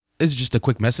This is just a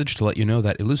quick message to let you know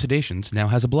that Elucidations now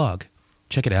has a blog.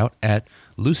 Check it out at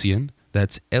Lucian,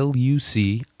 that's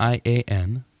Lucian,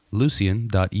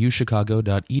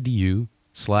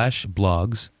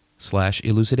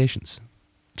 lucian.uchicago.edu/blogs/elucidations.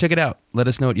 Check it out. Let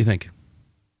us know what you think.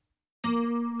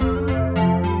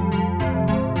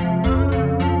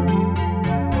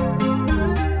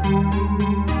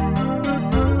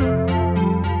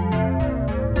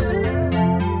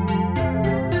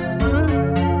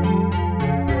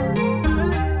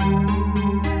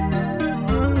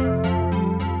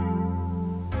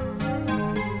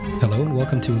 Hello and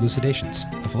welcome to Elucidations,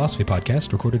 a philosophy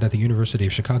podcast recorded at the University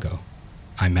of Chicago.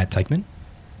 I'm Matt Teichman.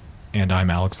 And I'm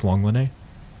Alex Longlinay.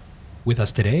 With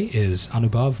us today is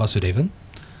Anubav Vasudevan,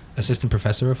 assistant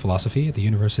professor of philosophy at the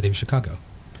University of Chicago.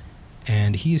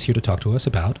 And he is here to talk to us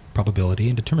about probability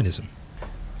and determinism.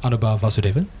 Anubav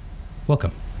Vasudevan,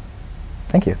 welcome.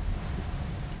 Thank you.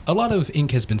 A lot of ink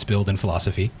has been spilled in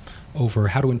philosophy over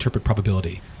how to interpret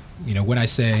probability. You know, when I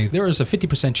say there is a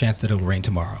 50% chance that it'll rain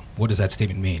tomorrow, what does that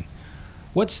statement mean?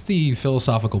 What's the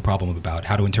philosophical problem about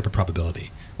how to interpret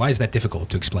probability? Why is that difficult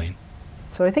to explain?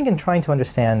 So I think in trying to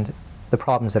understand the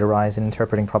problems that arise in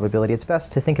interpreting probability, it's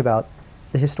best to think about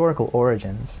the historical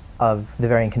origins of the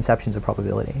varying conceptions of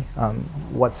probability.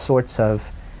 What sorts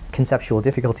of conceptual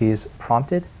difficulties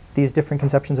prompted these different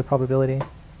conceptions of probability?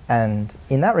 And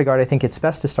in that regard, I think it's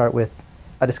best to start with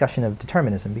a discussion of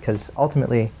determinism, because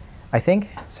ultimately, I think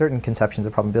certain conceptions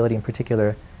of probability, in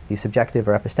particular the subjective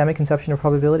or epistemic conception of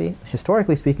probability,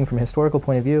 historically speaking, from a historical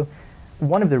point of view,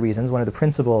 one of the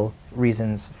principal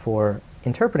reasons for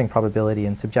interpreting probability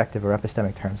in subjective or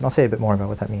epistemic terms, and I'll say a bit more about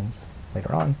what that means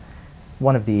later on,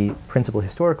 one of the principal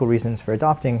historical reasons for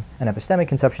adopting an epistemic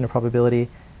conception of probability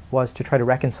was to try to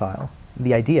reconcile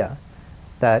the idea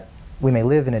that we may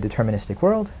live in a deterministic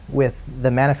world with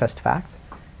the manifest fact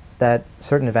that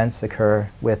certain events occur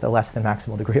with a less than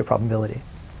maximal degree of probability.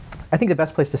 I think the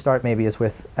best place to start maybe is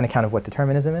with an account of what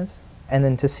determinism is, and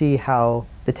then to see how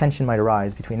the tension might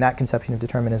arise between that conception of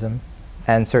determinism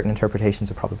and certain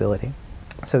interpretations of probability.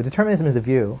 So determinism is the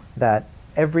view that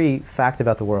every fact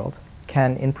about the world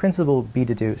can in principle be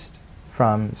deduced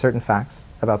from certain facts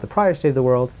about the prior state of the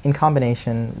world in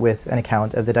combination with an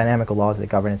account of the dynamical laws that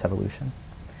govern its evolution.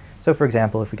 So for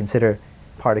example, if we consider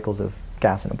particles of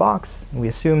gas in a box, and we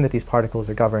assume that these particles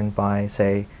are governed by,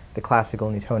 say, the classical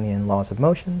Newtonian laws of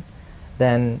motion,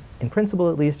 then, in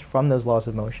principle at least, from those laws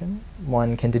of motion,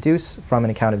 one can deduce from an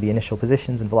account of the initial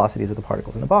positions and velocities of the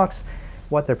particles in the box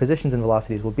what their positions and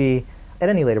velocities will be at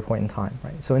any later point in time.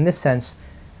 Right? So in this sense,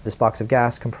 this box of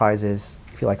gas comprises,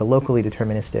 if you like, a locally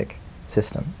deterministic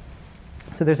system.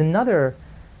 So there's another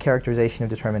characterization of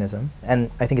determinism,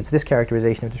 and I think it's this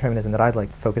characterization of determinism that I'd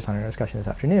like to focus on in our discussion this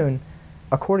afternoon,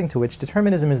 according to which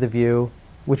determinism is the view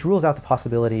which rules out the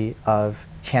possibility of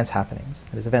chance happenings,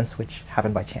 that is, events which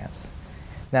happen by chance.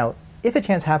 Now, if a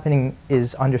chance happening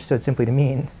is understood simply to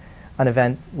mean an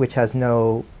event which has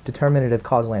no determinative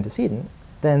causal antecedent,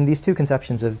 then these two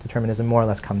conceptions of determinism more or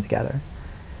less come together.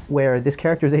 Where this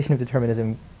characterization of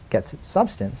determinism gets its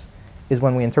substance is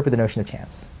when we interpret the notion of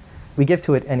chance. We give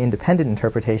to it an independent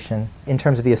interpretation in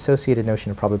terms of the associated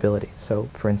notion of probability. So,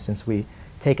 for instance, we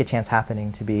take a chance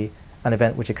happening to be an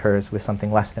event which occurs with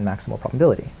something less than maximal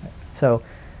probability. So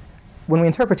when we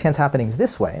interpret chance happenings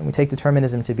this way, and we take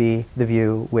determinism to be the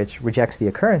view which rejects the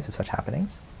occurrence of such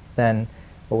happenings, then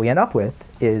what we end up with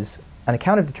is an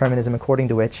account of determinism according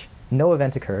to which no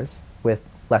event occurs with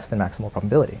less than maximal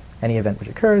probability. Any event which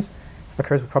occurs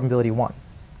with probability 1.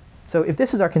 So if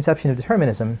this is our conception of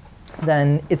determinism,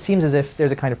 then it seems as if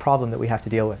there's a kind of problem that we have to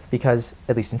deal with, because,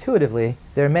 at least intuitively,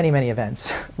 there are many, many events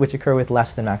which occur with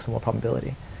less than maximal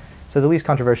probability. So the least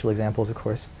controversial examples, of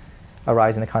course,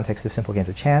 arise in the context of simple games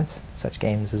of chance, such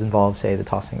games as involve, say, the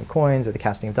tossing of coins, or the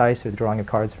casting of dice, or the drawing of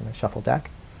cards from a shuffled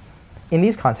deck. In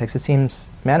these contexts, it seems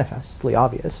manifestly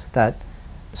obvious that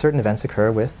certain events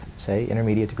occur with, say,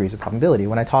 intermediate degrees of probability.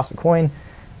 When I toss a coin,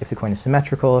 if the coin is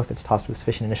symmetrical, if it's tossed with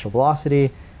sufficient initial velocity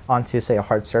onto, say, a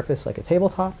hard surface like a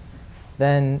tabletop,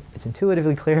 then it's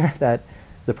intuitively clear that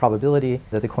the probability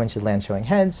that the coin should land showing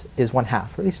heads is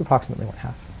 1/2, or at least approximately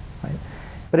 1/2. Right?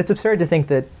 But it's absurd to think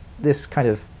that this kind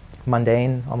of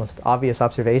mundane, almost obvious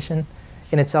observation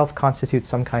in itself constitutes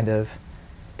some kind of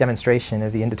demonstration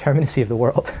of the indeterminacy of the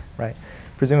world. Right?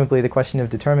 Presumably the question of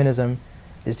determinism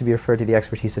is to be referred to the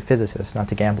expertise of physicists, not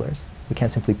to gamblers. We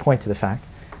can't simply point to the fact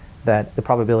that the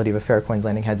probability of a fair coin's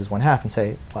landing heads is 1/2 and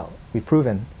say, well, we've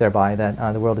proven thereby that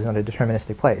the world is not a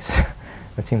deterministic place.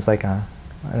 That seems like a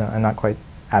not quite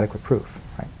adequate proof.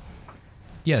 Right?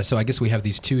 Yeah, so I guess we have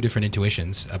these two different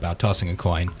intuitions about tossing a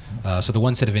coin. So the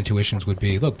one set of intuitions would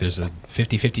be, look, there's a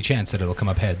 50-50 chance that it'll come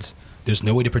up heads. there's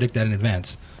no way to predict that in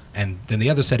advance. And then the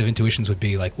other set of intuitions would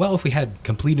be like, well, if we had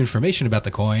complete information about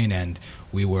the coin and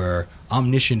we were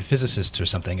omniscient physicists or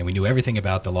something and we knew everything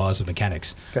about the laws of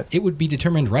mechanics, Good. it would be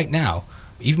determined right now,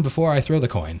 even before I throw the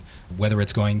coin, whether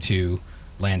it's going to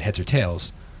land heads or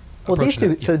tails. Well, Approach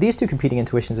that- so these two competing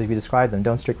intuitions, as you describe them,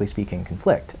 don't strictly speaking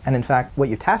conflict. And in fact, what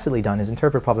you've tacitly done is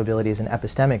interpret probabilities in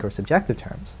epistemic or subjective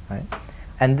terms, right?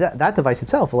 And that device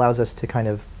itself allows us to kind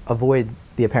of avoid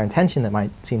the apparent tension that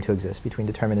might seem to exist between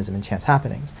determinism and chance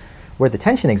happenings. Where the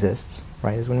tension exists,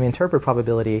 right, is when we interpret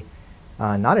probability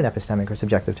not in epistemic or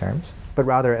subjective terms, but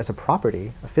rather as a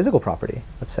property, a physical property,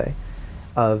 let's say,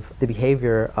 of the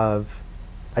behavior of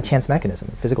a chance mechanism,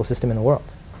 a physical system in the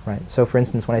world, right? So for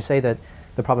instance, when I say that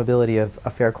the probability of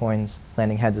a fair coin's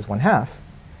landing heads is 1/2,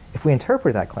 if we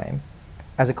interpret that claim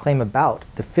as a claim about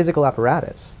the physical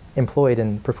apparatus employed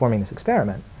in performing this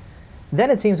experiment, then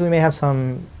it seems we may have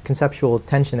some conceptual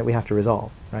tension that we have to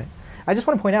resolve, right? I just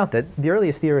want to point out that the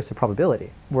earliest theorists of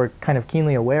probability were kind of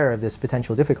keenly aware of this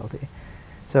potential difficulty.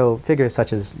 So figures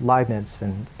such as Leibniz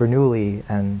and Bernoulli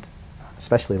and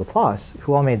especially Laplace,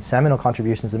 who all made seminal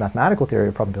contributions to the mathematical theory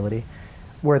of probability,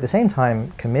 were at the same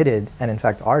time committed and in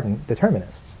fact ardent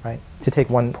determinists, right? To take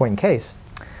one point in case,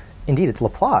 indeed it's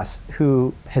Laplace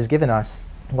who has given us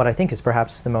what I think is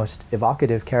perhaps the most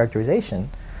evocative characterization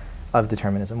of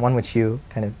determinism, one which you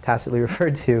kind of tacitly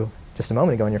referred to just a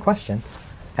moment ago in your question.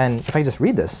 And if I just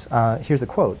read this, here's a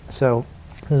quote. So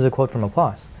this is a quote from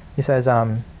Laplace. He says,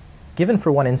 given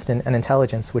for one instant an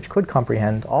intelligence which could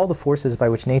comprehend all the forces by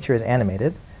which nature is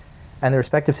animated and the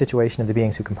respective situation of the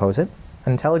beings who compose it,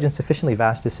 an intelligence sufficiently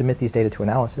vast to submit these data to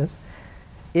analysis,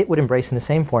 it would embrace in the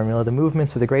same formula the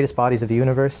movements of the greatest bodies of the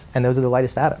universe and those of the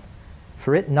lightest atom.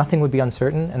 For it, nothing would be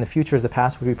uncertain, and the future as the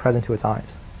past would be present to its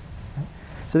eyes. Right?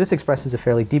 So this expresses a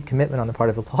fairly deep commitment on the part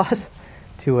of Laplace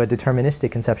to a deterministic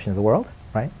conception of the world,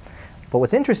 right? But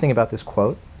what's interesting about this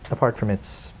quote, apart from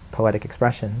its poetic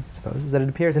expression, I suppose, is that it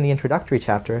appears in the introductory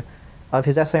chapter of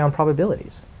his essay on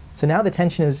probabilities. So now the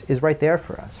tension is right there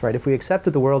for us, right? If we accept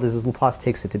that the world is as Laplace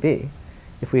takes it to be,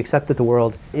 if we accept that the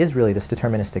world is really this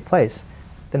deterministic place,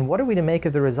 then what are we to make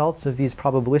of the results of these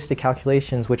probabilistic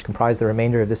calculations which comprise the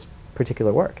remainder of this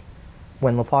particular work?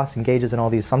 When Laplace engages in all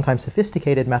these sometimes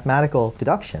sophisticated mathematical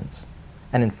deductions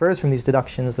and infers from these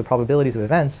deductions the probabilities of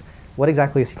events, what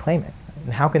exactly is he claiming?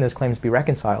 And how can those claims be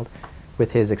reconciled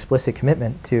with his explicit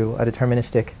commitment to a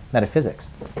deterministic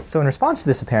metaphysics? So in response to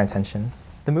this apparent tension,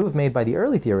 the move made by the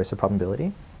early theorists of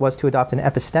probability was to adopt an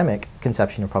epistemic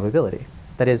conception of probability.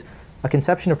 That is, a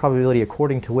conception of probability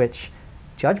according to which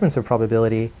judgments of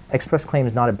probability express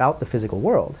claims not about the physical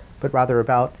world, but rather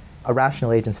about a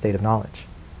rational agent state of knowledge.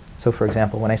 So for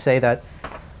example, when I say that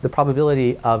the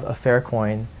probability of a fair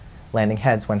coin landing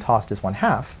heads when tossed is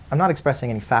 1/2, I'm not expressing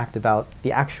any fact about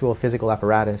the actual physical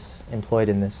apparatus employed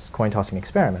in this coin tossing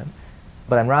experiment,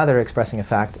 but I'm rather expressing a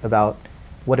fact about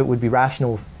what it would be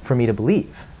rational for me to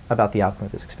believe about the outcome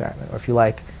of this experiment, or if you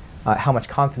like, how much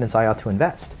confidence I ought to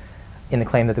invest in the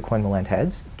claim that the coin will land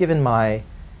heads, given my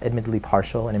admittedly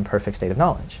partial and imperfect state of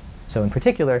knowledge. So in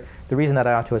particular, the reason that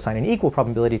I ought to assign an equal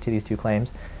probability to these two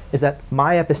claims is that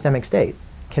my epistemic state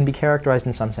can be characterized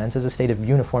in some sense as a state of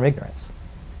uniform ignorance.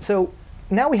 So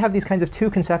now we have these kinds of two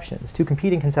conceptions, two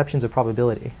competing conceptions of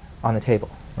probability on the table,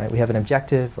 right? We have an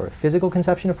objective or a physical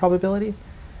conception of probability,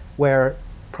 where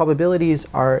probabilities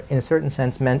are in a certain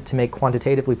sense meant to make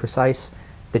quantitatively precise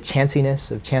the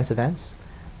chanciness of chance events.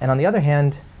 And on the other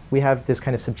hand, we have this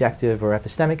kind of subjective or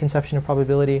epistemic conception of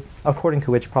probability, according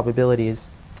to which probabilities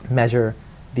measure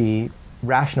the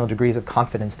rational degrees of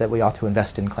confidence that we ought to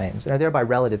invest in claims, and are thereby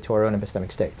relative to our own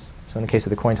epistemic states. So in the case of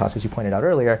the coin toss, as you pointed out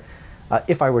earlier,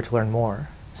 if I were to learn more,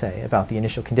 say, about the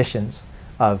initial conditions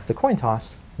of the coin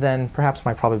toss, then perhaps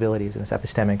my probabilities in this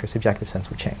epistemic or subjective sense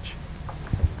would change.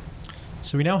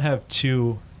 So we now have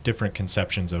two different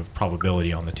conceptions of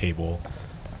probability on the table.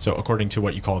 So according to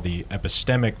what you call the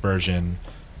epistemic version,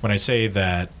 when I say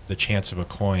that the chance of a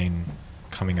coin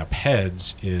coming up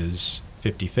heads is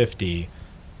 50-50,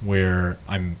 where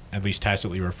I'm at least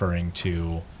tacitly referring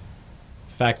to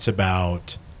facts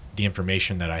about the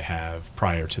information that I have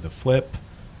prior to the flip,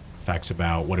 facts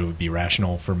about what it would be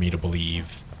rational for me to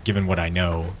believe, given what I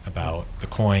know about the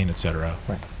coin, etc.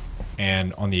 Right.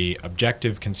 And on the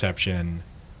objective conception,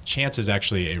 chance is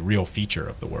actually a real feature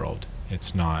of the world.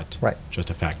 It's not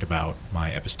just a fact about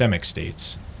my epistemic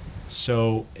states.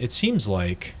 So it seems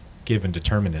like, given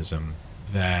determinism,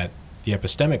 that the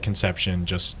epistemic conception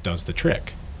just does the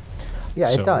trick. Yeah,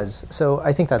 it does. So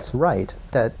I think that's right,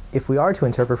 that if we are to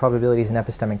interpret probabilities in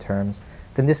epistemic terms,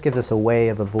 then this gives us a way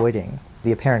of avoiding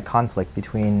the apparent conflict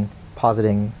between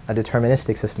positing a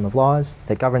deterministic system of laws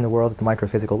that govern the world at the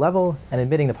microphysical level and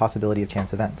admitting the possibility of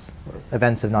chance events, or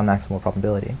events of non-maximal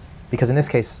probability. Because in this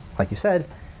case, like you said,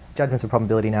 judgments of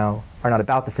probability now are not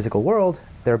about the physical world,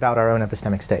 they're about our own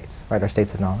epistemic states, right, our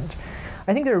states of knowledge.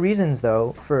 I think there are reasons,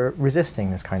 though, for resisting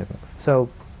this kind of move. So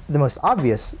the most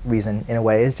obvious reason, in a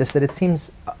way, is just that it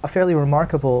seems a fairly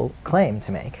remarkable claim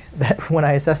to make, that when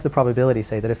I assess the probability,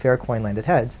 say, that a fair coin landed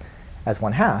heads as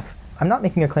 1/2, I'm not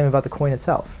making a claim about the coin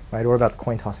itself, right, or about the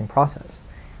coin tossing process.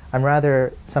 I'm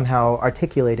rather somehow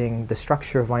articulating the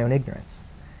structure of my own ignorance.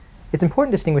 It's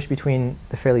important to distinguish between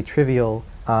the fairly trivial,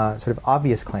 sort of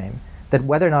obvious claim that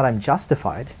whether or not I'm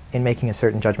justified in making a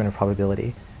certain judgment of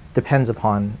probability depends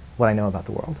upon what I know about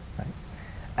the world, right?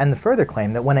 And the further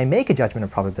claim that when I make a judgment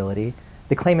of probability,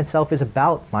 the claim itself is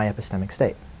about my epistemic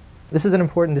state. This is an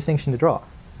important distinction to draw.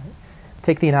 Right?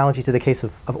 Take the analogy to the case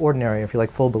of ordinary, or if you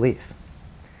like, full belief.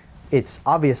 It's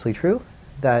obviously true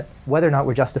that whether or not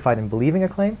we're justified in believing a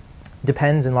claim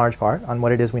depends in large part on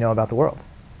what it is we know about the world.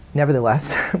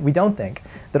 Nevertheless, we don't think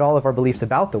that all of our beliefs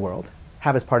about the world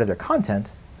have as part of their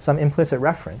content some implicit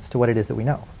reference to what it is that we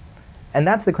know. And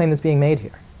that's the claim that's being made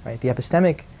here, right? The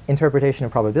epistemic interpretation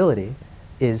of probability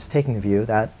is taking the view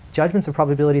that judgments of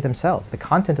probability themselves, the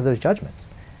content of those judgments,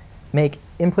 make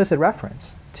implicit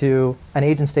reference to an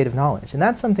agent state of knowledge. And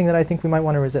that's something that I think we might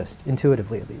want to resist,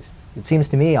 intuitively at least. It seems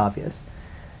to me obvious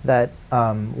that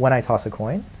when I toss a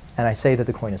coin and I say that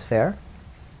the coin is fair,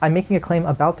 I'm making a claim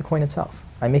about the coin itself.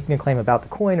 I'm making a claim about the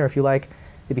coin, or if you like,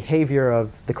 the behavior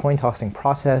of the coin tossing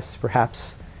process,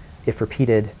 perhaps if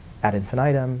repeated ad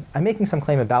infinitum. I'm making some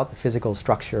claim about the physical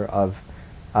structure of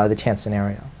the chance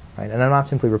scenario, right? And I'm not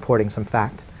simply reporting some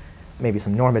fact, maybe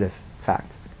some normative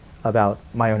fact, about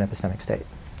my own epistemic state.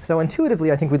 So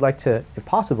intuitively, I think we'd like to, if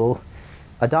possible,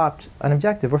 adopt an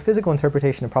objective or physical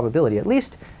interpretation of probability, at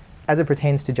least as it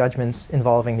pertains to judgments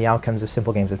involving the outcomes of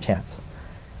simple games of chance.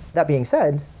 That being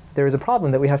said, there is a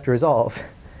problem that we have to resolve.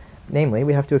 Namely,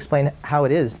 we have to explain how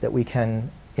it is that we can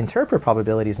interpret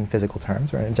probabilities in physical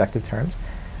terms or in objective terms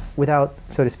without,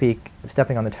 so to speak,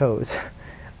 stepping on the toes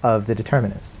of the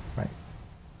determinist, right?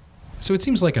 So it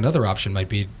seems like another option might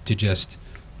be to just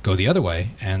go the other way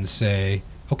and say,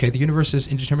 okay, the universe is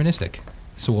indeterministic.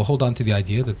 So we'll hold on to the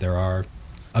idea that there are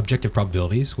objective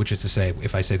probabilities, which is to say,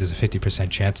 if I say there's a 50%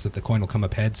 chance that the coin will come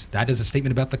up heads, that is a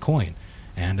statement about the coin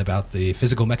and about the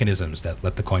physical mechanisms that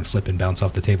let the coin flip and bounce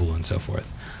off the table and so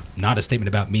forth. Not a statement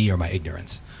about me or my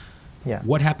ignorance. Yeah.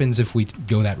 What happens if we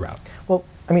go that route? Well,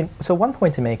 I mean, so one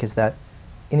point to make is that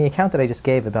in the account that I just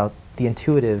gave about the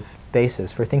intuitive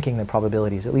basis for thinking that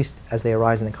probabilities, at least as they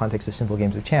arise in the context of simple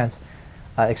games of chance,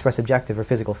 express objective or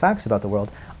physical facts about the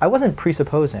world, I wasn't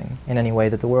presupposing in any way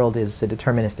that the world is a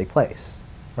deterministic place,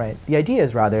 right? The idea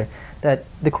is rather that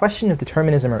the question of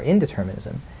determinism or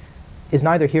indeterminism is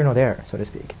neither here nor there, so to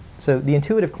speak. So the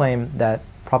intuitive claim that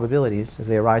probabilities, as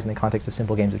they arise in the context of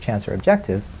simple games of chance, are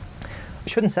objective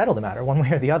shouldn't settle the matter one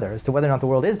way or the other as to whether or not the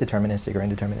world is deterministic or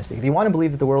indeterministic. If you want to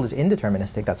believe that the world is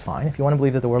indeterministic, that's fine. If you want to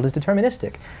believe that the world is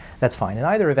deterministic, that's fine. In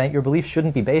either event, your belief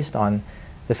shouldn't be based on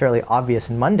the fairly obvious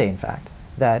and mundane fact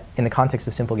that in the context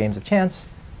of simple games of chance,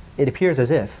 it appears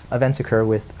as if events occur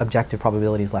with objective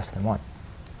probabilities less than 1.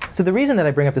 So the reason that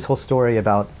I bring up this whole story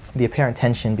about the apparent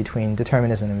tension between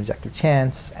determinism and objective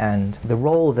chance and the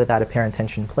role that that apparent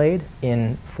tension played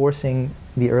in forcing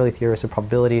the early theorists of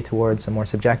probability towards a more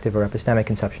subjective or epistemic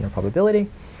conception of probability,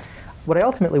 what I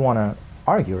ultimately want to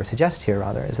argue, or suggest here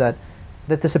rather, is that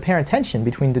this apparent tension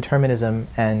between determinism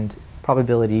and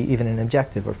probability, even in an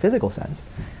objective or physical sense,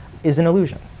 is an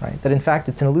illusion, right? That in fact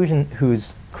it's an illusion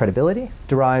whose credibility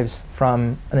derives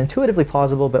from an intuitively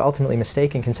plausible but ultimately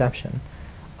mistaken conception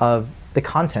of the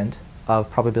content of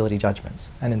probability judgments,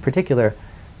 and in particular,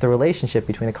 the relationship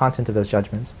between the content of those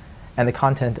judgments and the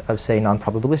content of, say,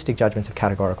 non-probabilistic judgments of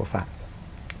categorical fact.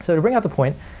 So to bring out the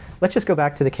point, let's just go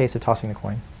back to the case of tossing the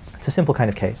coin. It's a simple kind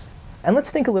of case. And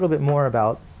let's think a little bit more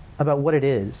about what it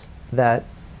is that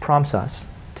prompts us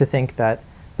to think that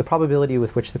the probability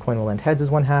with which the coin will end heads is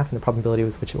 1/2 and the probability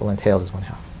with which it will end tails is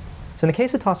 1/2. So in the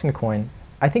case of tossing a coin,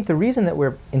 I think the reason that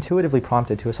we're intuitively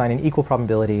prompted to assign an equal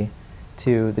probability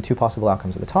to the two possible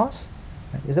outcomes of the toss,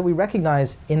 right, is that we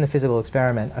recognize in the physical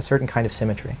experiment a certain kind of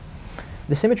symmetry.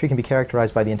 The symmetry can be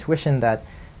characterized by the intuition that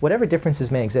whatever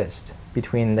differences may exist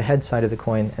between the head side of the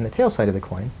coin and the tail side of the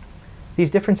coin,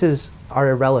 these differences are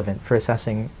irrelevant for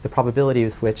assessing the probability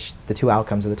with which the two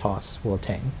outcomes of the toss will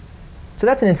obtain. So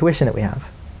that's an intuition that we have.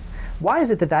 Why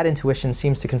is it that that intuition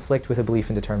seems to conflict with a belief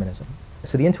in determinism?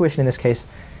 So the intuition in this case,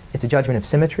 it's a judgment of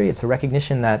symmetry. It's a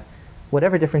recognition that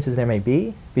whatever differences there may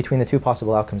be between the two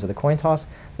possible outcomes of the coin toss,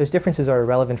 those differences are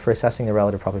irrelevant for assessing the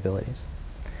relative probabilities.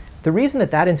 The reason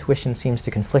that that intuition seems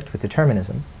to conflict with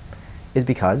determinism is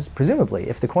because, presumably,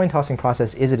 if the coin tossing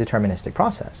process is a deterministic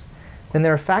process, then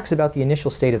there are facts about the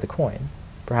initial state of the coin,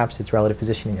 perhaps its relative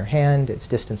position in your hand, its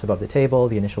distance above the table,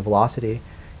 the initial velocity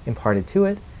imparted to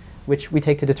it, which we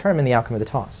take to determine the outcome of the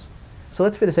toss. So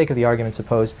let's, for the sake of the argument,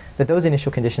 suppose that those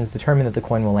initial conditions determine that the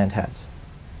coin will land heads.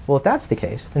 Well, if that's the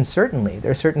case, then certainly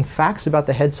there are certain facts about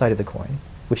the head side of the coin,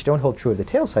 which don't hold true of the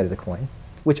tail side of the coin,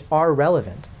 which are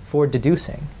relevant for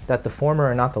deducing that the former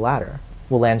and not the latter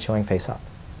will land showing face up.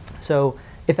 So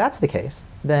if that's the case,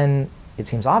 then it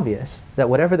seems obvious that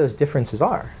whatever those differences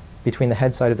are between the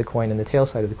head side of the coin and the tail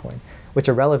side of the coin, which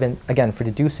are relevant, again, for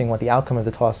deducing what the outcome of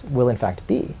the toss will in fact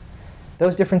be,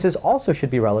 those differences also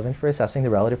should be relevant for assessing the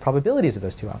relative probabilities of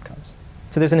those two outcomes.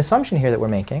 So there's an assumption here that we're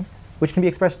making, which can be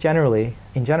expressed generally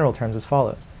in general terms as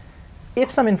follows. If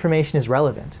some information is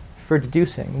relevant for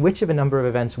deducing which of a number of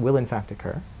events will in fact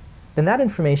occur, then that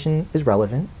information is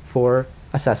relevant for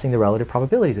assessing the relative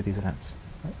probabilities of these events.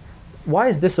 Right? Why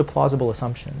is this a plausible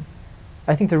assumption?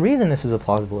 I think the reason this is a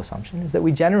plausible assumption is that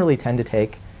we generally tend to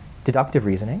take deductive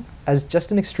reasoning as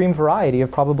just an extreme variety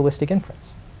of probabilistic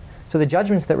inference. So the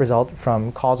judgments that result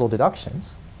from causal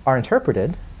deductions are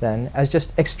interpreted, then, as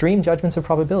just extreme judgments of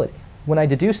probability. When I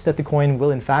deduce that the coin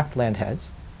will in fact land heads,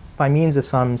 by means of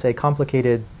some, say,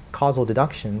 complicated causal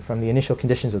deduction from the initial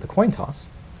conditions of the coin toss,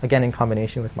 again in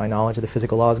combination with my knowledge of the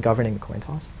physical laws governing the coin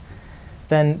toss,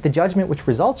 then the judgment which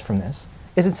results from this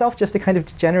is itself just a kind of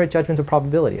degenerate judgment of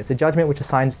probability. It's a judgment which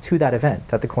assigns to that event,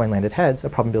 that the coin landed heads, a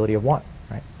probability of 1.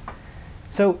 Right?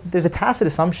 So there's a tacit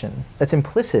assumption that's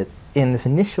implicit in this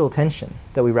initial tension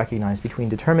that we recognize between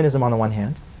determinism on the one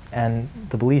hand and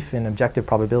the belief in objective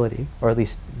probability, or at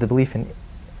least the belief in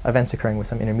events occurring with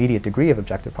some intermediate degree of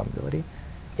objective probability.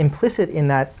 Implicit in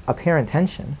that apparent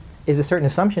tension is a certain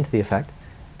assumption to the effect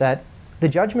that the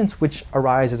judgments which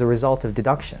arise as a result of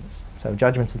deductions, so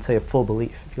judgments, let's say, of full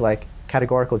belief, if you like,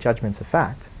 categorical judgments of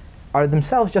fact, are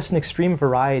themselves just an extreme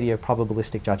variety of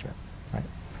probabilistic judgment. Right?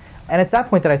 And it's that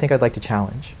point that I think I'd like to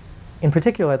challenge. In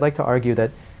particular, I'd like to argue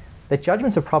that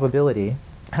judgments of probability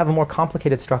have a more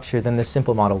complicated structure than this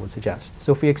simple model would suggest.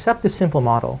 So if we accept this simple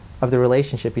model of the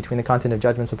relationship between the content of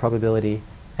judgments of probability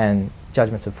and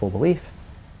judgments of full belief,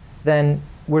 then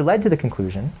we're led to the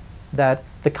conclusion that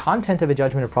the content of a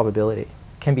judgment of probability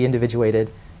can be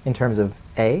individuated in terms of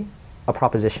a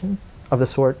proposition of the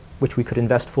sort which we could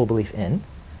invest full belief in,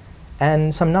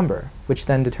 and some number, which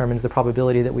then determines the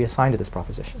probability that we assign to this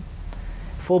proposition.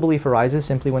 Full belief arises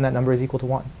simply when that number is equal to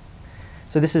 1.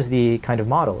 So this is the kind of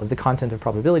model of the content of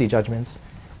probability judgments,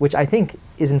 which I think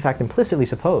is in fact implicitly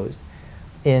supposed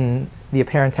in the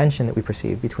apparent tension that we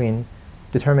perceive between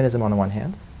determinism on the one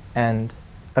hand and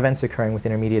events occurring with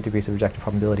intermediate degrees of objective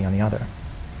probability on the other.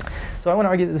 So I want to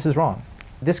argue that this is wrong.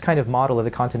 This kind of model of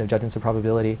the content of judgments of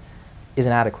probability is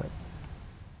inadequate.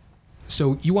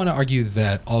 So you want to argue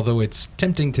that although it's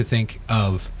tempting to think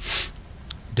of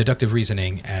deductive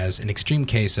reasoning as an extreme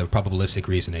case of probabilistic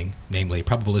reasoning, namely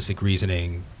probabilistic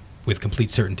reasoning with complete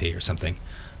certainty or something,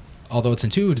 although it's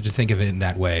intuitive to think of it in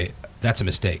that way, that's a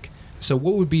mistake. So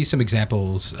what would be some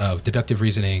examples of deductive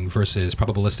reasoning versus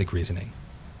probabilistic reasoning?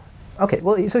 Okay,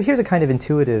 well, so here's a kind of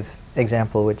intuitive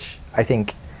example which I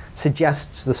think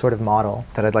suggests the sort of model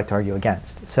that I'd like to argue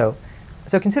against. So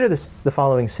consider the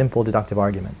following simple deductive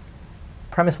argument.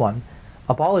 Premise 1,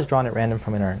 a ball is drawn at random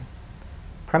from an urn.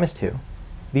 Premise 2,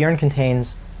 the urn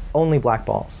contains only black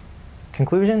balls.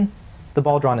 Conclusion, the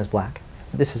ball drawn is black.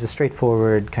 This is a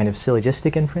straightforward kind of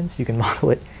syllogistic inference. You can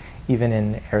model it even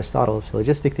in Aristotle's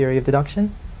syllogistic theory of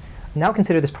deduction. Now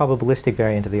consider this probabilistic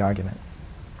variant of the argument.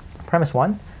 Premise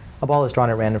 1, a ball is drawn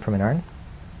at random from an urn.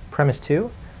 Premise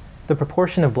 2, the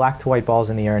proportion of black to white balls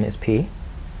in the urn is p.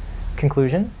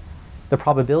 Conclusion, the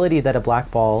probability that a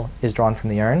black ball is drawn from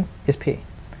the urn is p.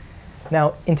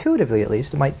 Now, intuitively at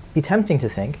least, it might be tempting to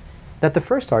think that the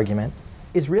first argument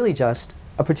is really just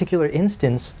a particular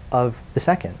instance of the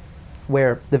second,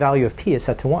 where the value of p is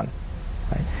set to 1.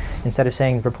 Right? Instead of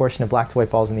saying the proportion of black to white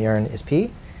balls in the urn is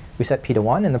p, we set p to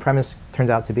 1, and the premise turns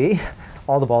out to be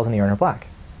all the balls in the urn are black.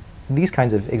 These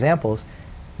kinds of examples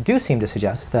do seem to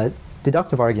suggest that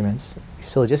deductive arguments,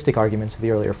 syllogistic arguments of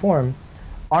the earlier form,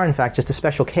 are in fact just a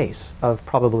special case of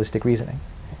probabilistic reasoning.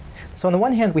 So on the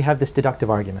one hand, we have this deductive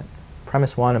argument.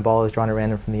 Premise 1, a ball is drawn at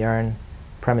random from the urn.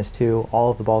 Premise 2,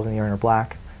 all of the balls in the urn are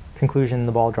black. Conclusion,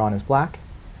 the ball drawn is black.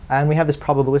 And we have this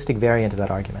probabilistic variant of that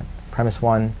argument. Premise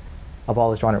 1, a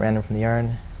ball is drawn at random from the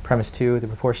urn. Premise 2, the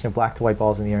proportion of black to white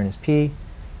balls in the urn is p.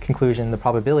 Conclusion, the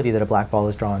probability that a black ball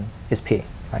is drawn is p.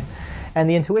 Right? And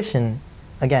the intuition,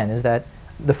 again, is that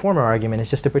the former argument is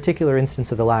just a particular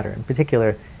instance of the latter. In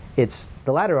particular, it's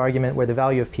the latter argument where the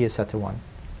value of p is set to 1.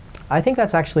 I think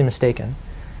that's actually mistaken.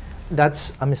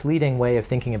 That's a misleading way of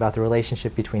thinking about the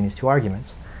relationship between these two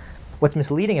arguments. What's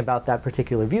misleading about that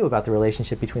particular view about the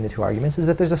relationship between the two arguments is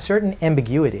that there's a certain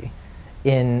ambiguity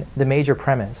in the major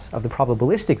premise of the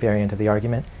probabilistic variant of the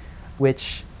argument,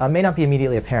 which may not be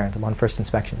immediately apparent upon first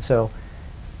inspection. So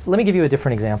let me give you a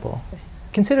different example.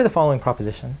 Consider the following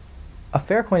proposition. A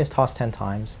fair coin is tossed 10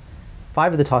 times.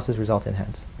 5 of the tosses result in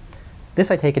heads.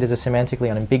 This, I take it, is a semantically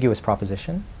unambiguous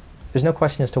proposition. There's no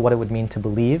question as to what it would mean to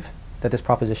believe that this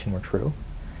proposition were true.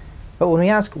 But when we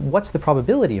ask what's the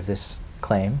probability of this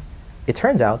claim, it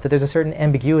turns out that there's a certain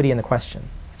ambiguity in the question.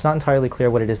 It's not entirely clear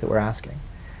what it is that we're asking.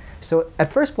 So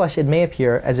at first blush, it may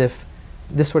appear as if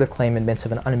this sort of claim admits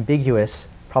of an unambiguous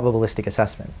probabilistic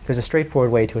assessment. There's a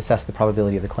straightforward way to assess the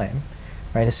probability of the claim,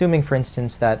 right? Assuming, for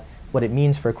instance, that what it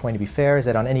means for a coin to be fair is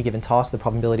that on any given toss, the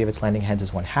probability of its landing heads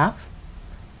is 1/2,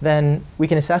 then we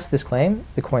can assess this claim.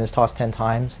 The coin is tossed 10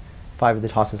 times. 5 of the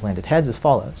tosses landed heads as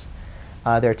follows.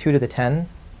 There are 2 to the 10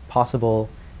 possible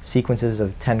sequences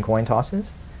of 10 coin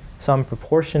tosses. Some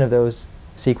proportion of those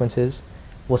sequences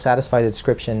will satisfy the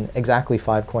description exactly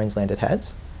 5 coins landed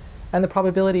heads. And the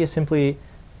probability is simply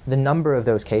the number of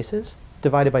those cases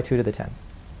divided by 2 to the 10.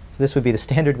 So this would be the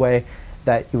standard way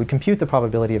that you would compute the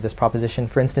probability of this proposition,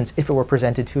 for instance, if it were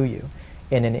presented to you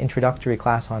in an introductory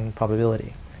class on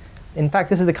probability. In fact,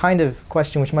 this is the kind of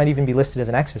question which might even be listed as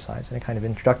an exercise in a kind of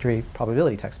introductory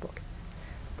probability textbook.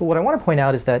 But what I want to point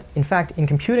out is that, in fact, in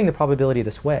computing the probability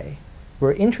this way,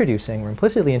 we're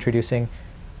implicitly introducing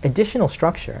additional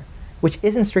structure, which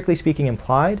isn't strictly speaking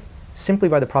implied simply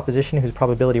by the proposition whose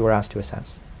probability we're asked to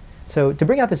assess. So to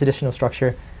bring out this additional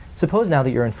structure, suppose now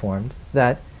that you're informed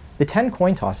that the 10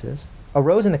 coin tosses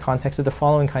arose in the context of the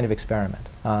following kind of experiment.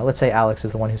 Let's say Alex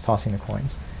is the one who's tossing the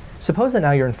coins. Suppose that now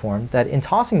you're informed that in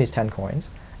tossing these 10 coins,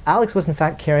 Alex was in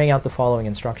fact carrying out the following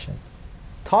instruction.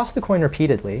 Toss the coin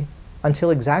repeatedly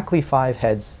until exactly 5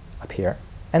 heads appear,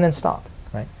 and then stop,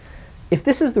 right? If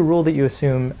this is the rule that you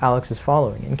assume Alex is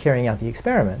following in carrying out the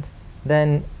experiment,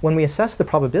 then when we assess the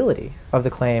probability of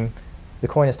the claim, the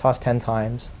coin is tossed 10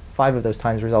 times, 5 of those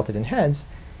times resulted in heads,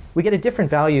 we get a different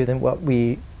value than what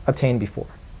we obtained before.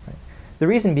 Right? The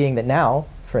reason being that now,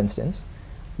 for instance,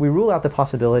 we rule out the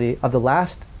possibility of the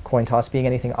last coin toss being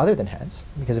anything other than heads,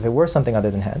 because if it were something other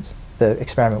than heads, the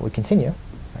experiment would continue.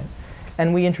 Right?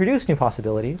 And we introduce new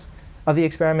possibilities of the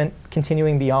experiment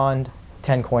continuing beyond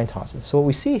 10 coin tosses. So what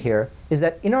we see here is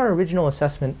that in our original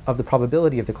assessment of the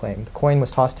probability of the claim, the coin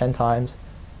was tossed 10 times,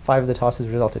 5 of the tosses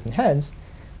resulted in heads,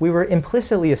 we were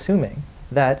implicitly assuming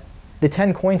that the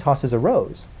 10 coin tosses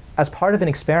arose as part of an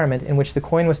experiment in which the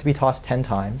coin was to be tossed 10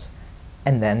 times,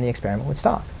 and then the experiment would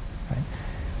stop. Right?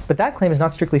 But that claim is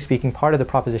not strictly speaking part of the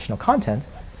propositional content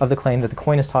of the claim that the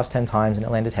coin is tossed 10 times and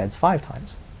it landed heads 5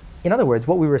 times. In other words,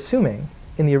 what we were assuming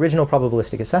in the original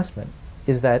probabilistic assessment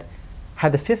is that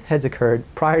had the 5th heads occurred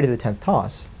prior to the 10th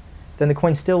toss, then the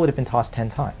coin still would have been tossed 10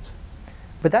 times.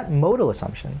 But that modal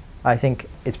assumption, I think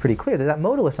it's pretty clear that that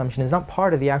modal assumption is not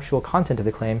part of the actual content of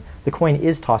the claim. The coin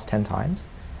is tossed 10 times,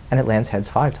 and it lands heads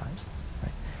 5 times.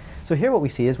 Right? So here what we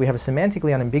see is we have a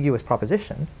semantically unambiguous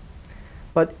proposition,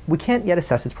 but we can't yet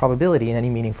assess its probability in any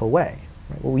meaningful way.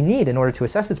 Right? What we need in order to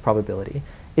assess its probability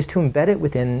is to embed it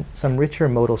within some richer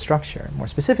modal structure. More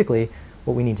specifically,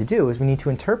 what we need to do is we need to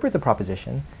interpret the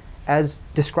proposition as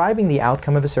describing the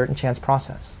outcome of a certain chance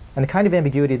process. And the kind of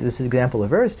ambiguity that this example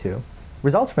avers to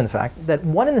results from the fact that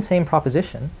one and the same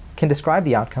proposition can describe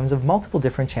the outcomes of multiple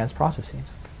different chance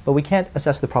processes. But we can't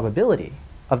assess the probability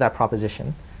of that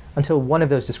proposition until one of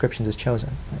those descriptions is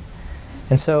chosen. Right?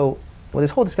 And so what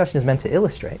this whole discussion is meant to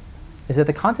illustrate is that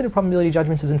the content of probability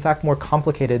judgments is in fact more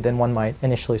complicated than one might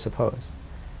initially suppose.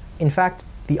 In fact,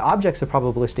 the objects of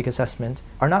probabilistic assessment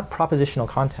are not propositional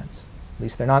contents. At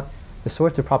least they're not the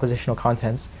sorts of propositional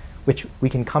contents which we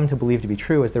can come to believe to be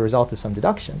true as the result of some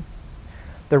deduction.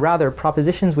 They're rather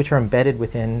propositions which are embedded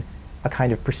within a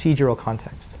kind of procedural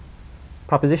context.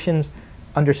 Propositions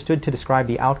understood to describe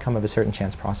the outcome of a certain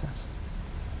chance process.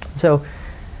 So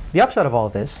the upshot of all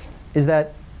of this is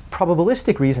that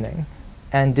probabilistic reasoning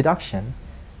and deduction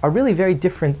are really very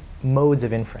different modes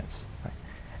of inference. Right?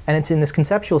 And it's in this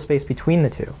conceptual space between the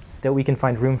two that we can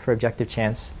find room for objective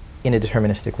chance in a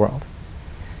deterministic world.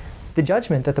 The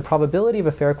judgment that the probability of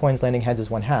a fair coin's landing heads is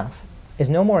 1/2 is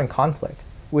no more in conflict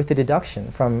with the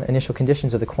deduction from initial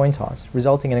conditions of the coin toss,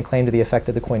 resulting in a claim to the effect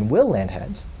that the coin will land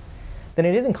heads, than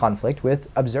it is in conflict with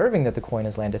observing that the coin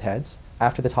has landed heads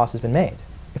after the toss has been made.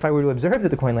 If I were to observe that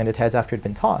the coin landed heads after it had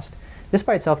been tossed, this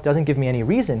by itself doesn't give me any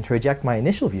reason to reject my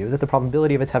initial view that the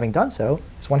probability of its having done so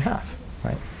is 1/2.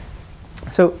 Right?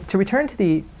 So to return to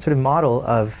the sort of model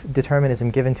of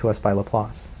determinism given to us by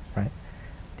Laplace, right?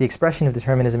 the expression of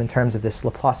determinism in terms of this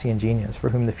Laplacian genius for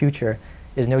whom the future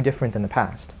is no different than the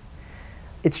past.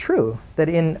 It's true that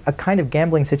in a kind of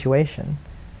gambling situation,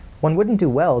 one wouldn't do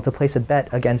well to place a bet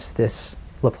against this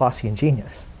Laplacian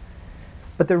genius.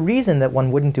 But the reason that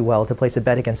one wouldn't do well to place a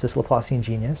bet against this Laplacian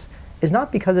genius is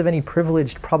not because of any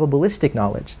privileged probabilistic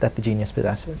knowledge that the genius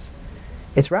possesses.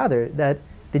 It's rather that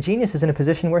the genius is in a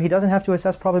position where he doesn't have to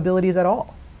assess probabilities at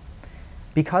all.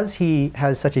 Because he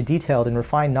has such a detailed and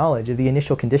refined knowledge of the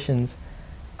initial conditions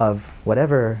of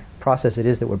whatever process it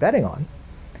is that we're betting on,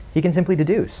 he can simply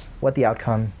deduce what the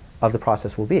outcome of the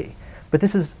process will be. But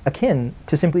this is akin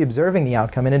to simply observing the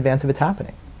outcome in advance of its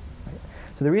happening. Right?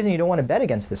 So the reason you don't want to bet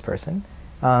against this person,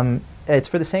 it's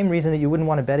for the same reason that you wouldn't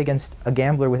want to bet against a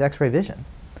gambler with X-ray vision.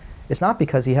 It's not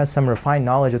because he has some refined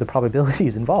knowledge of the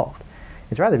probabilities involved.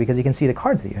 It's rather because he can see the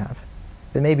cards that you have.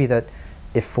 It may be that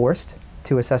if forced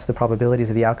to assess the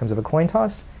probabilities of the outcomes of a coin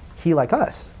toss, he, like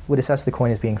us, would assess the coin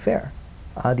as being fair.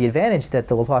 The advantage that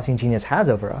the Laplacian genius has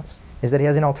over us is that he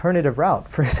has an alternative route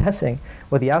for assessing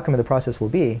what the outcome of the process will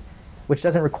be, which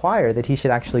doesn't require that he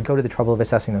should actually go to the trouble of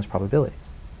assessing those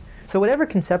probabilities. So whatever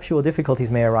conceptual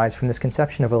difficulties may arise from this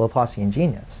conception of a Laplacian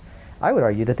genius, I would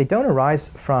argue that they don't arise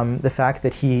from the fact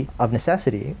that he, of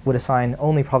necessity, would assign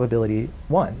only probability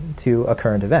 1 to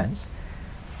occurrent events.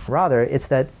 Rather, it's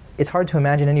that it's hard to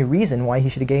imagine any reason why he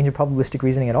should engage in probabilistic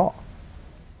reasoning at all.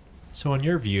 So in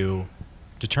your view,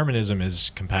 determinism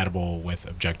is compatible with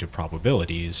objective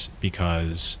probabilities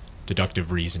because deductive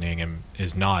reasoning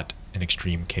is not an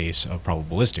extreme case of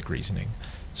probabilistic reasoning.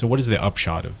 So what is the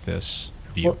upshot of this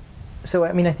view? Well, so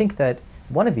I think that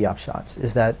one of the upshots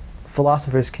is that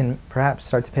philosophers can perhaps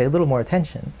start to pay a little more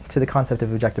attention to the concept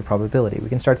of objective probability. We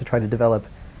can start to try to develop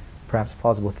perhaps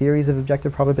plausible theories of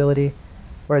objective probability.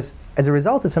 Whereas, as a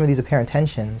result of some of these apparent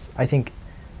tensions, I think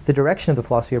the direction of the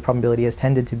philosophy of probability has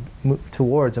tended to move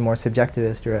towards a more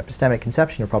subjectivist or epistemic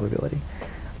conception of probability.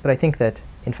 But I think that,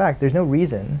 in fact, there's no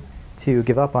reason to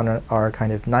give up on our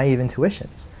kind of naive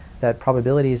intuitions that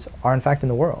probabilities are, in fact, in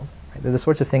the world. Right? They're the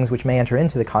sorts of things which may enter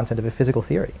into the content of a physical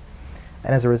theory.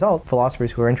 And as a result,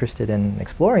 philosophers who are interested in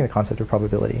exploring the concept of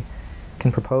probability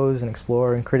can propose and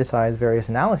explore and criticize various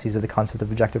analyses of the concept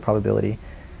of objective probability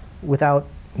without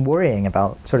worrying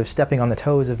about sort of stepping on the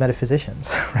toes of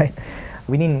metaphysicians, right?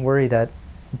 We needn't worry that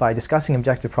by discussing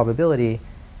objective probability,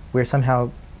 we're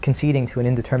somehow conceding to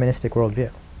an indeterministic worldview.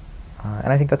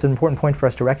 And I think that's an important point for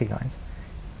us to recognize.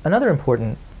 Another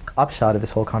important upshot of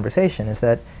this whole conversation is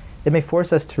that it may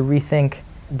force us to rethink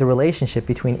the relationship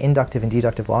between inductive and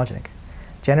deductive logic.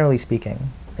 Generally speaking,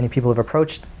 many people have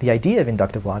approached the idea of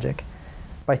inductive logic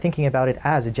by thinking about it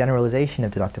as a generalization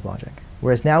of deductive logic,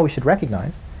 whereas now we should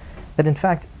recognize that in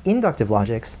fact inductive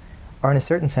logics are in a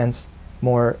certain sense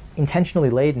more intentionally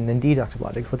laden than deductive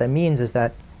logics. What that means is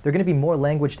that they're going to be more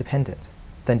language dependent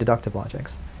than deductive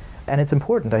logics. And it's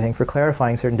important, I think, for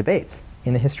clarifying certain debates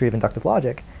in the history of inductive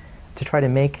logic to try to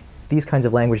make these kinds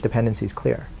of language dependencies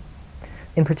clear.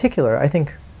 In particular, I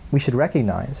think we should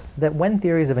recognize that when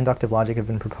theories of inductive logic have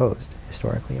been proposed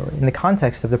historically, or in the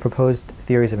context of the proposed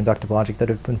theories of inductive logic that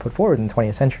have been put forward in the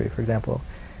 20th century, for example,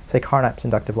 say Carnap's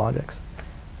inductive logics,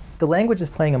 the language is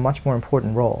playing a much more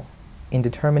important role in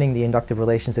determining the inductive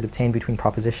relations that obtain between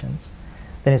propositions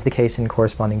than is the case in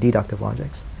corresponding deductive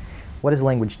logics. What is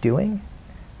language doing?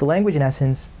 The language, in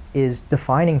essence, is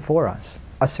defining for us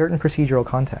a certain procedural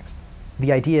context.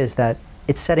 The idea is that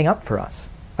it's setting up for us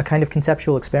a kind of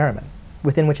conceptual experiment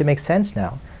within which it makes sense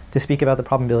now to speak about the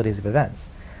probabilities of events.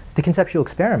 The conceptual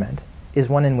experiment is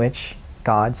one in which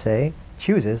God, say,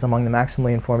 chooses among the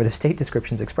maximally informative state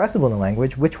descriptions expressible in the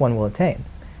language which one will obtain.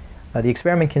 The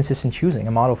experiment consists in choosing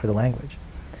a model for the language.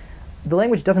 The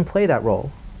language doesn't play that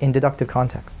role in deductive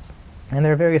contexts, and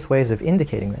there are various ways of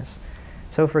indicating this.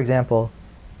 So, for example,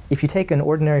 if you take an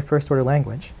ordinary first-order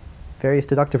language, various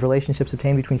deductive relationships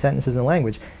obtained between sentences in the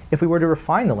language, if we were to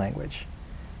refine the language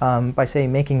by, say,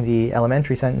 making the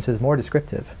elementary sentences more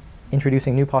descriptive,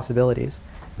 introducing new possibilities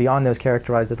beyond those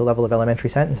characterized at the level of elementary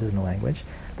sentences in the language,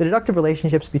 the deductive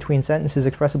relationships between sentences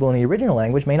expressible in the original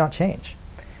language may not change.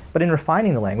 But in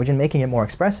refining the language and making it more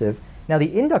expressive, now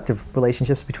the inductive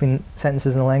relationships between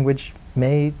sentences in the language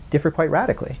may differ quite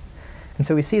radically. And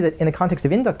so we see that in the context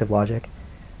of inductive logic,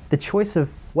 the choice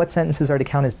of what sentences are to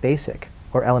count as basic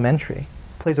or elementary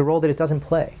plays a role that it doesn't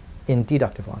play in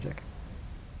deductive logic.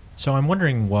 So I'm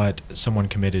wondering what someone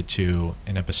committed to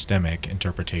an epistemic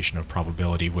interpretation of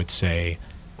probability would say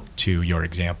to your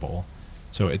example.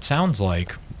 So it sounds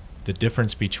like the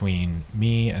difference between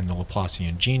me and the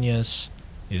Laplacian genius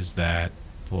is that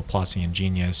the Laplacian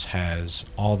genius has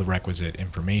all the requisite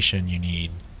information you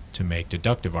need to make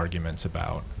deductive arguments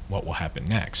about what will happen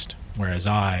next, whereas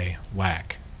I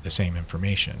lack the same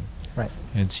information. Right.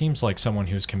 And it seems like someone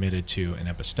who's committed to an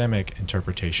epistemic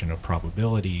interpretation of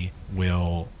probability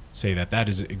will say that that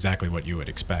is exactly what you would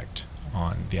expect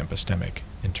on the epistemic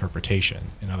interpretation.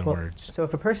 In other words, so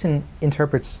if a person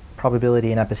interprets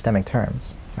probability in epistemic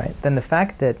terms, right, then the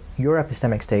fact that your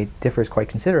epistemic state differs quite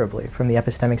considerably from the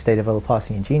epistemic state of a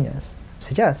Laplacian genius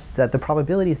suggests that the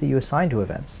probabilities that you assign to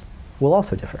events will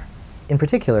also differ. In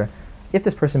particular, if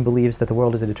this person believes that the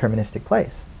world is a deterministic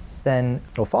place, then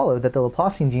it will follow that the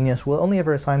Laplacian genius will only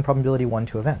ever assign probability 1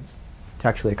 to events, to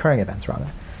actually occurring events, rather.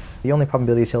 The only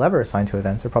probabilities he'll ever assign to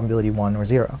events are probability 1 or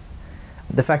 0.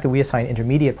 The fact that we assign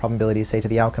intermediate probabilities, say, to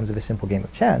the outcomes of a simple game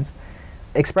of chance,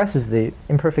 expresses the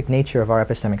imperfect nature of our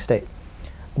epistemic state.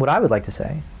 What I would like to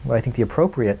say, what I think the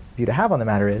appropriate view to have on the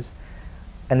matter is,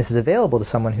 and this is available to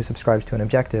someone who subscribes to an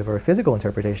objective or a physical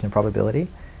interpretation of probability,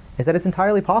 is that it's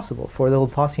entirely possible for the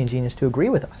Laplacian genius to agree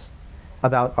with us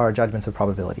about our judgments of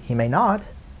probability. He may not,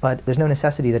 but there's no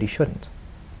necessity that he shouldn't,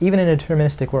 even in a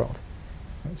deterministic world.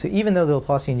 So even though the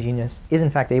Laplacian genius is in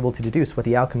fact able to deduce what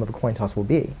the outcome of a coin toss will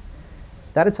be,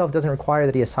 that itself doesn't require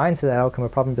that he assigns to that outcome a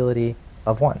probability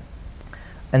of 1.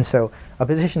 And so a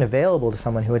position available to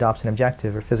someone who adopts an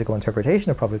objective or physical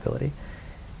interpretation of probability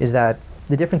is that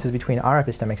the differences between our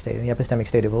epistemic state and the epistemic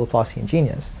state of a Laplacian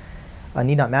genius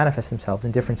need not manifest themselves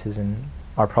in differences in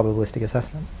our probabilistic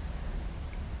assessments.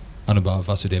 Anubav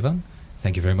Vasudevan,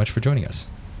 thank you very much for joining us.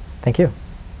 Thank you.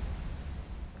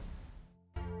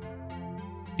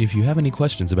 If you have any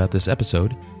questions about this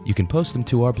episode, you can post them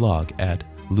to our blog at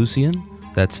Lucian,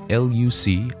 that's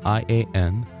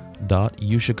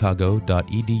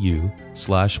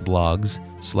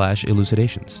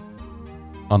lucian.uchicago.edu/blogs/elucidations.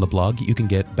 On the blog, you can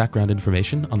get background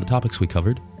information on the topics we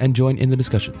covered and join in the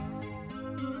discussion.